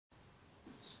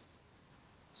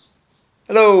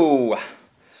Hello!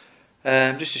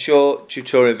 Just a short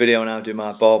tutorial video on how to do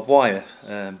my barbed wire.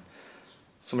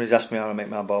 Somebody's asked me how I make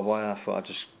my barbed wire. I thought I'd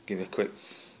just give you a quick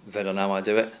vid on how I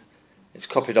do it. It's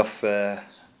copied off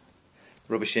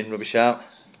RubishinRubishout.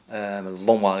 A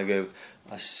long while ago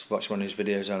I watched one of his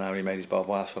videos on how he made his barbed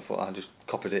wire, so I thought I just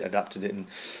copied it, adapted it, and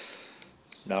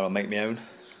now I'll make my own,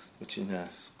 which is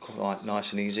quite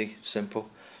nice and easy, simple.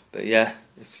 But yeah,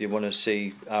 if you want to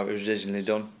see how it was originally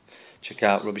done, check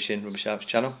out RubishinRubishout's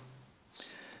channel.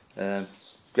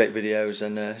 Great videos,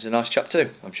 and he's a nice chap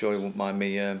too. I'm sure he won't mind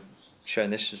me showing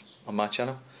this on my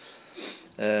channel.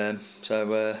 Right,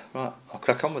 I'll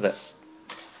crack on with it.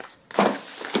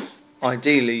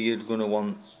 Ideally, you're going to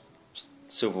want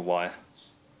silver wire.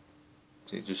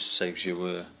 It just saves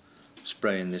you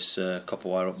spraying this copper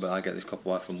wire up, but I get this copper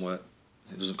wire from work.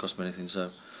 It doesn't cost me anything,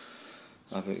 so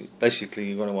basically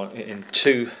you're going to want it in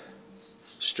 2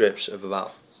 strips of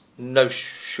about no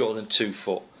shorter than 2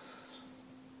 foot,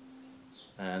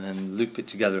 and then loop it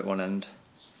together at one end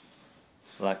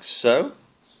like so,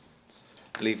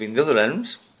 leaving the other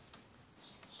ends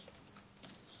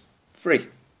free.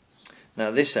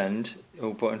 Now this end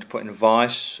you'll put in a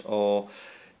vise, or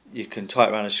you can tie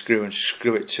it around a screw and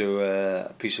screw it to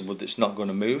a piece of wood that's not going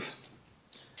to move.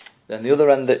 Then the other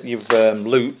end that you've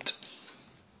looped,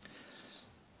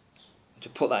 to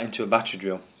put that into a battery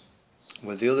drill.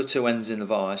 With the other 2 ends in the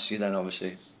vise, you then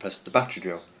obviously press the battery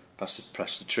drill, press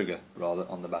the trigger rather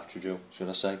on the battery drill, should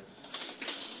I say,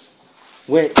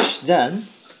 which then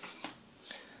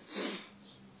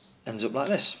ends up like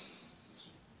this.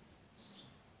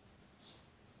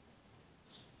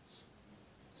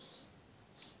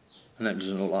 And it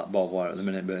doesn't look like barbed wire at the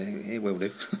minute, but it will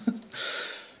do.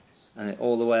 And it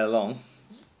all the way along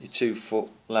your 2 foot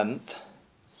length,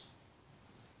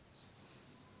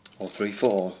 or 3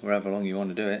 foot, or wherever long you want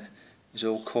to do it, is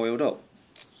all coiled up.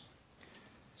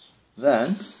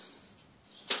 Then,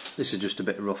 this is just a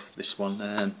bit rough, this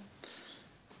one.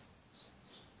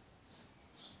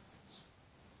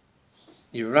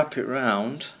 You wrap it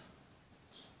round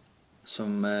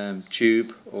some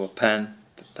tube or a pen,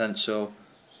 pencil,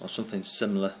 or something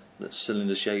similar that's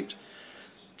cylinder shaped,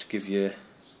 to give you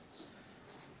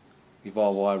your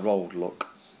barbed wire rolled look.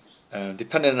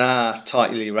 Depending on how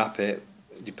tightly you wrap it,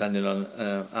 depending on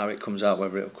how it comes out,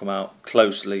 whether it'll come out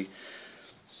closely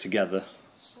together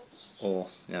or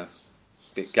a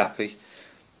bit gappy,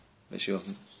 it's your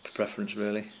preference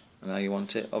really and how you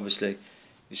want it. Obviously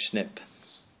you snip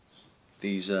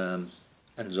these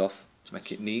ends off to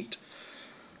make it neat.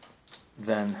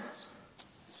 Then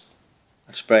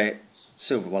I spray it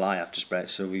silver. Well, I have to spray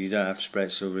it silver. You don't have to spray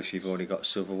it silver if you've already got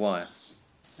silver wire.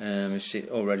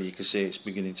 Already you can see it's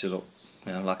beginning to look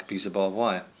like a piece of barbed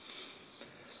wire.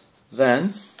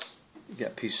 Then you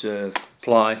get a piece of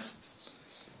ply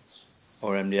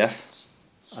or MDF.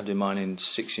 I do mine in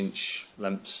 6-inch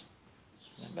lengths,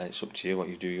 but it's up to you what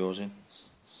you do yours in.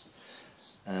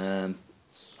 I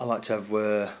like to have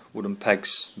wooden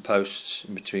pegs and posts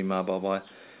in between my barbed wire.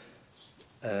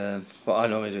 What I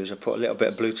normally do is I put a little bit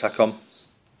of blue tack on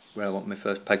where I want my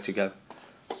first peg to go,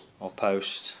 or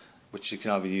post, which you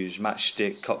can either use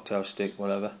matchstick, cocktail stick,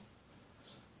 whatever.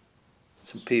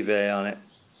 Some PVA on it,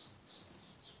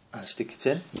 and stick it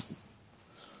in.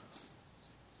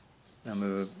 Then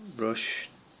with a brush,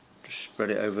 just spread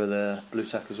it over the blue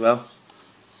tack as well,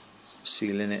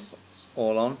 sealing it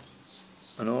all on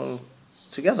and all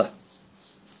together.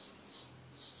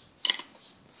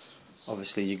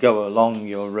 Obviously you go along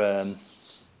your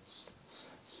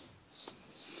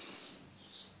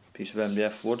piece of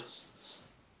MDF wood,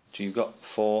 so you've got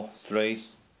 4, 3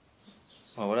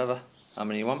 or whatever, how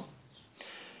many you want.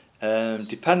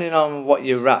 Depending on what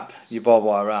you wrap your barbed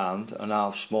wire around and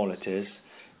how small it is,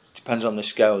 depends on the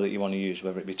scale that you want to use,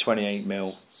 whether it be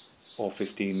 28mm or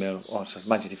 15mm. So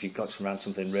imagine if you've got around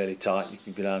something really tight, you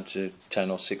could go down to 10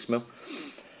 or 6mm.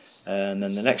 And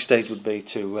then the next stage would be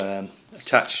to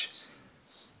attach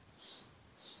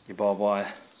your barbed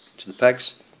wire to the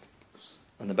pegs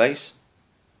and the base,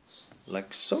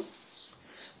 like so.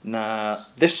 Now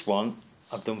this one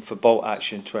I've done for bolt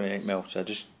action 28mm, so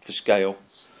just for scale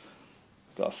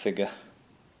I've got a figure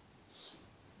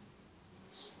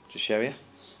to show you.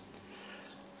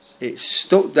 It's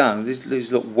stuck down.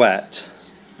 These look wet,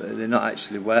 but they're not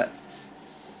actually wet.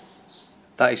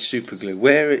 That is super glue.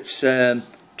 Where it's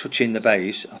touching the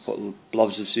base, I put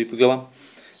blobs of super glue on.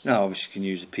 Now obviously you can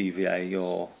use a PVA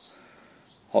or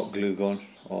hot glue gun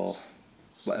or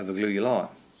whatever glue you like.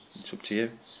 It's up to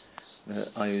you.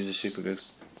 I use a super glue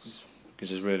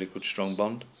because it's a really good strong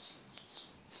bond.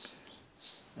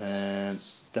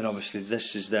 Then obviously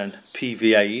this is then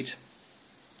PVA'd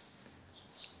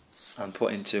and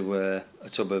put into a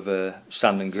tub of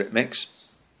sand and grit mix,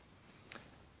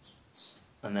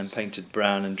 and then painted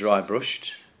brown and dry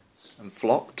brushed and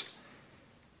flocked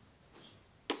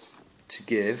to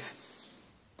give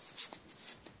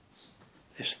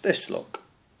this look.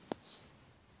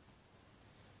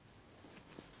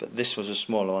 But this was a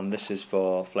smaller one. This is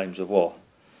for Flames of War,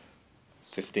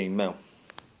 15mm,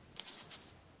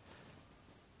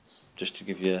 just to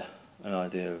give you an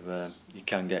idea of you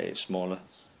can get it smaller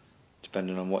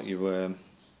depending on what you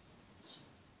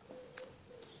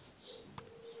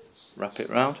wrap it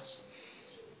round.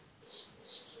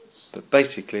 But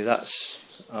basically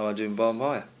that's how I do barbed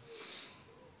wire.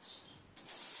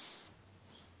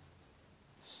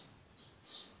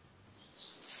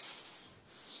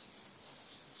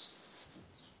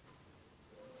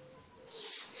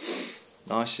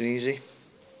 Nice and easy,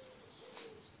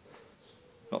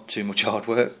 not too much hard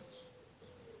work,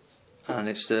 and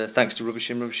it's thanks to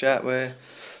RubishinRubishout where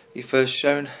he first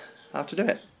shown how to do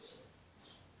it.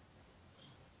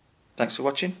 Thanks for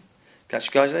watching, catch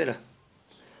you guys later,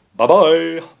 bye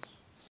bye.